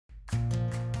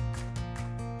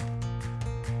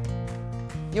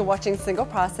You're watching Single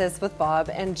Process with Barb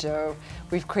and Joe.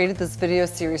 We've created this video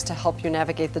series to help you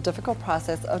navigate the difficult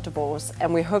process of divorce,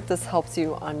 and we hope this helps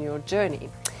you on your journey.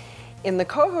 In the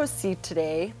co-host seat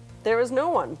today, there is no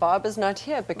one. Barb is not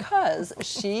here because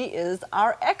she is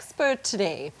our expert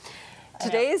today.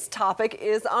 Today's topic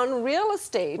is on real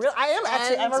estate.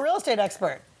 I'm a real estate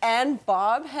expert. And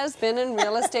Barb has been in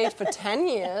real estate for 10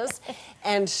 years,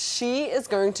 and she is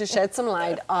going to shed some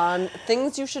light on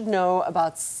things you should know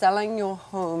about selling your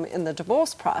home in the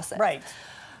divorce process. Right.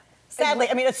 Sadly,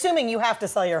 I mean, assuming you have to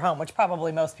sell your home, which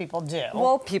probably most people do.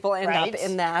 Well, people end up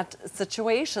in that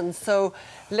situation. So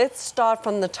let's start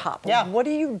from the top. Yeah. What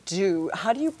do you do?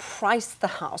 How do you price the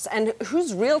house? And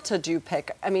whose realtor do you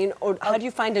pick? I mean, or how do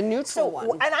you find a neutral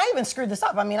one? And I even screwed this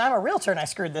up. I mean, I'm a realtor and I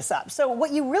screwed this up. So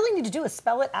what you really need to do is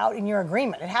spell it out in your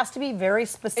agreement. It has to be very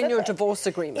specific. In your divorce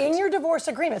agreement. In your divorce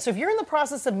agreement. So if you're in the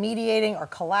process of mediating or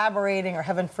collaborating or,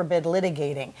 heaven forbid,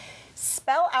 litigating,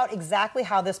 spell out exactly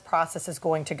how this process is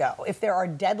going to go. If there are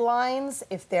deadlines,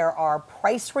 if there are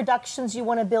price reductions you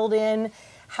want to build in,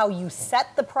 how you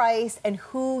set the price, and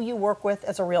who you work with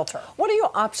as a realtor. What are your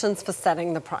options for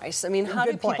setting the price? I mean, how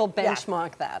do people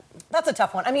benchmark that? That's a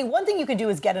tough one. I mean, one thing you can do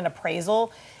is get an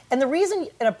appraisal. And the reason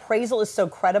an appraisal is so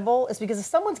credible is because if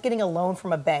someone's getting a loan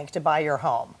from a bank to buy your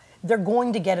home, they're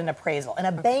going to get an appraisal. And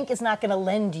a bank is not going to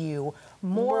lend you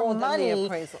more money. Than the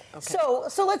appraisal. Okay.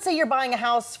 So let's say you're buying a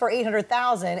house for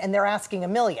 $800,000 and they're asking $1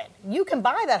 million. You can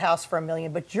buy that house for $1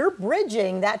 million, but you're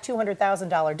bridging that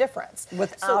 $200,000 difference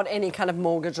without any kind of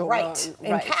mortgage or loan.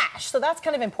 In cash. So that's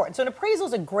kind of important. So an appraisal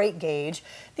is a great gauge.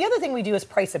 The other thing we do is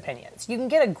price opinions. You can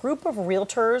get a group of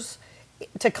realtors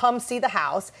to come see the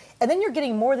house, and then you're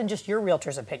getting more than just your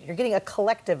realtor's opinion. You're getting a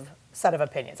collective set of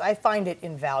opinions. I find it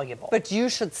invaluable. But you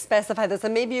should specify this,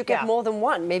 and maybe you get more than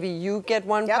one. Maybe you get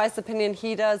one price opinion,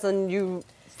 he does, and you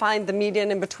find the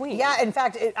median in between. Yeah, in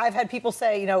fact, I've had people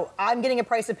say, you know, I'm getting a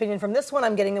price opinion from this one,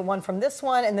 I'm getting the one from this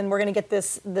one, and then we're going to get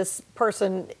this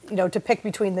person, you know, to pick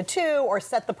between the two or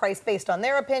set the price based on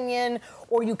their opinion,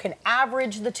 or you can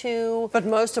average the two. But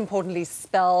most importantly,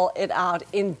 spell it out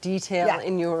in detail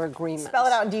in your agreement. Spell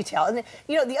it out in detail. And,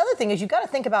 you know, the other thing is you've got to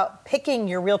think about picking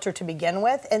your realtor to begin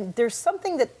with, and there's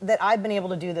something that I've been able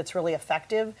to do that's really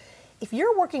effective. If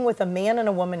you're working with a man and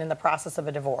a woman in the process of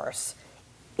a divorce,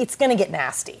 it's going to get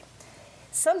nasty.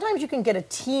 Sometimes you can get a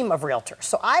team of realtors.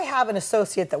 So I have an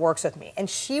associate that works with me, and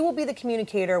she will be the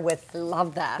communicator with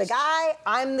Love that. the guy.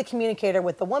 I'm the communicator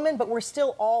with the woman, but we're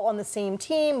still all on the same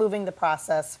team moving the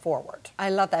process forward. I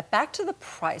love that. Back to the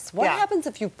price. What happens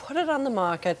if you put it on the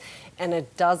market and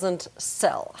it doesn't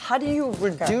sell? How do you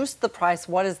reduce the price?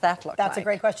 What does that look like? That's a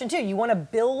great question, too. You want to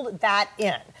build that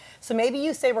in. So maybe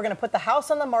you say we're going to put the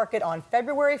house on the market on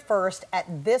February 1st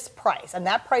at this price, and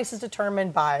that price is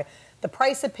determined by the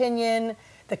price opinion,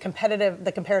 the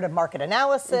comparative market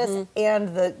analysis,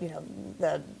 and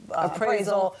the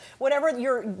appraisal, whatever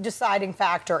your deciding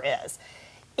factor is.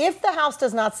 If the house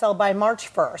does not sell by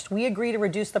March 1st, we agree to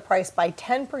reduce the price by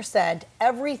 10%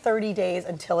 every 30 days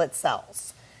until it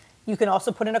sells. You can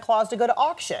also put in a clause to go to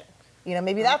auction. You know,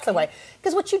 maybe that's the way.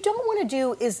 Because what you don't want to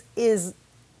do is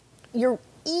you're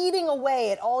eating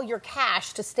away at all your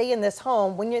cash to stay in this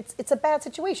home when it's a bad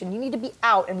situation. You need to be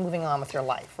out and moving on with your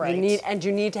life, right? You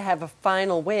need to have a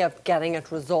final way of getting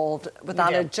it resolved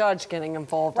without a judge getting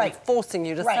involved and forcing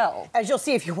you to sell. As you'll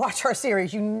see if you watch our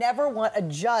series, you never want a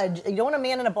judge, you don't want a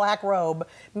man in a black robe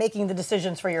making the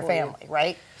decisions for your family,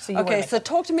 right? So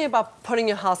talk to me about putting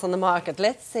your house on the market.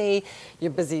 Let's say you're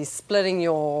busy splitting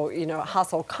your,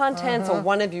 household contents, or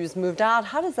one of you's moved out.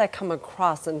 How does that come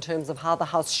across in terms of how the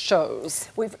house shows?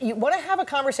 You want to have a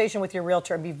conversation with your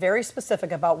realtor and be very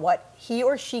specific about what he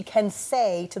or she can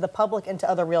say to the public and to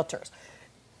other realtors.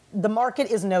 The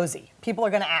market is nosy. People are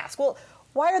going to ask, well,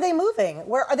 why are they moving?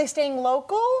 Where are they staying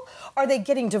local? Are they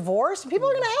getting divorced? People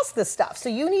are going to ask this stuff. So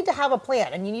you need to have a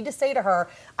plan, and you need to say to her,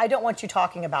 I don't want you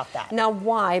talking about that. Now,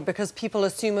 why? Because people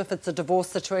assume if it's a divorce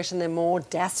situation, they're more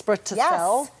desperate to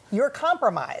sell? Yes, you're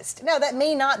compromised. Now, that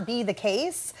may not be the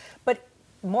case, but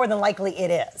more than likely it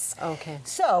is. Okay.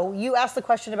 So you asked the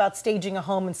question about staging a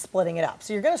home and splitting it up.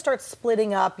 So you're going to start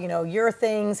splitting up, your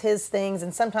things, his things,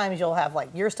 and sometimes you'll have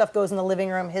your stuff goes in the living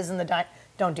room, his in the dining.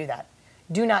 Don't do that.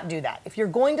 Do not do that. If you're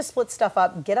going to split stuff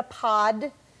up, get a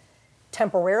pod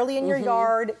temporarily in your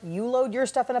yard. You load your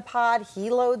stuff in a pod. He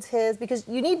loads his, because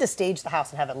you need to stage the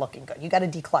house and have it looking good. You got to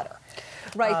declutter.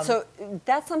 Right, so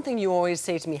that's something you always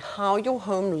say to me. How your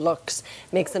home looks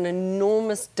makes an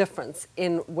enormous difference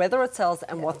in whether it sells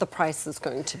and what the price is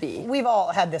going to be. We've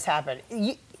all had this happen.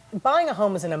 Buying a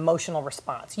home is an emotional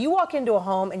response. You walk into a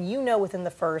home and within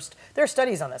there are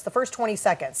studies on this, the first 20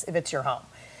 seconds if it's your home.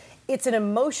 It's an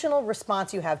emotional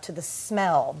response you have to the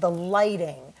smell, the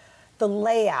lighting, the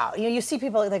layout. You know, you see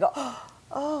people, they go,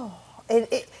 oh.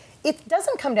 It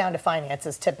doesn't come down to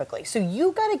finances typically. So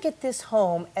you got to get this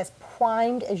home as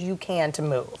primed as you can to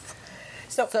move.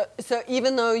 So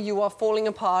even though you are falling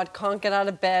apart, can't get out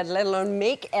of bed, let alone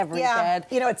make every bed,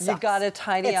 you got to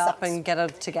tidy up and get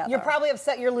it together. You're probably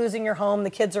upset you're losing your home. The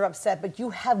kids are upset, but you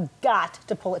have got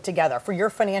to pull it together for your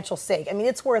financial sake. I mean,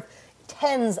 it's worth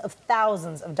tens of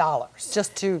thousands of dollars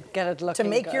just to get it looking to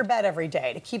make good. Your bed every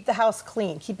day, to keep the house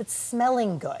clean, keep it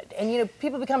smelling good. And you know,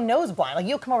 people become nose blind. Like,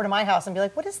 you'll come over to my house and be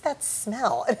like, what is that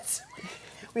smell?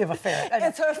 We have a ferret.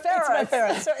 It's her ferret. It's my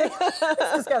ferret.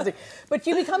 It's disgusting. But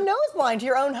you become nose blind to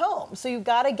your own home. So you've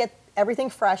got to get everything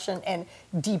fresh and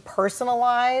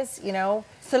depersonalize, you know.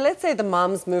 So let's say the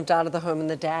mom's moved out of the home and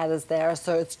the dad is there.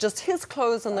 So it's just his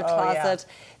clothes in the closet.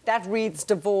 Yeah. That reads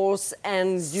divorce,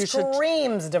 and you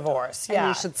screams divorce. Yeah, and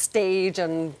you should stage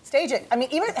it. I mean,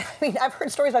 I've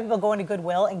heard stories about people going to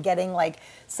Goodwill and getting like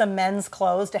some men's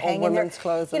clothes to hang in there. Women's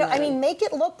clothes. You know, I mean, make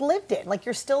it look lived in, like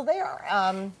you're still there.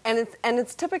 And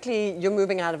it's typically you're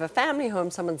moving out of a family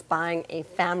home. Someone's buying a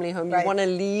family home. You Right. want to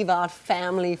leave out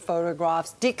family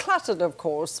photographs, decluttered, of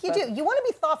course. You do. You want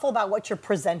to be thoughtful about what you're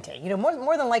presenting. You know,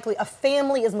 more than likely, a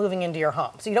family is moving into your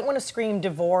home, so you don't want to scream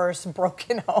divorce,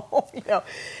 broken home. You know.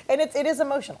 And it is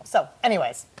emotional. So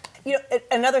anyways, you know,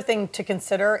 another thing to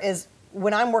consider is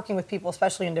when I'm working with people,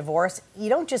 especially in divorce, you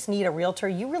don't just need a realtor,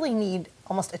 you really need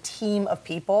almost a team of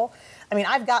people. I mean,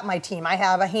 I've got my team. I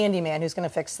have a handyman who's going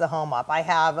to fix the home up. I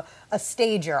have a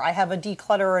stager. I have a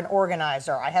declutterer and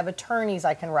organizer. I have attorneys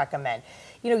I can recommend.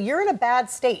 You know, you're in a bad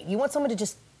state. You want someone to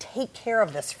just take care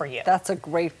of this for you. That's a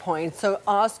great point. So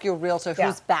ask your realtor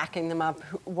who's backing them up,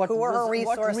 what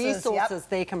resources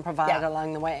they can provide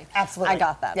along the way. Absolutely. I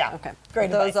got that. Yeah. Okay. Great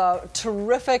Those advice. are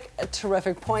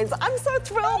terrific points. I'm so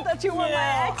thrilled that you were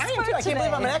my expert I am too. I can't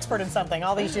believe I'm an expert in something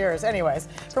all these years. Anyways,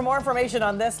 for more information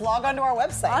on this, log on to our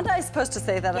website. Aren't I supposed to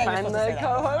say that if I'm the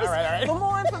co-host? All right. For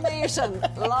more information,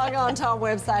 log on to our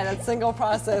website at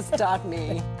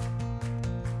singleprocess.me.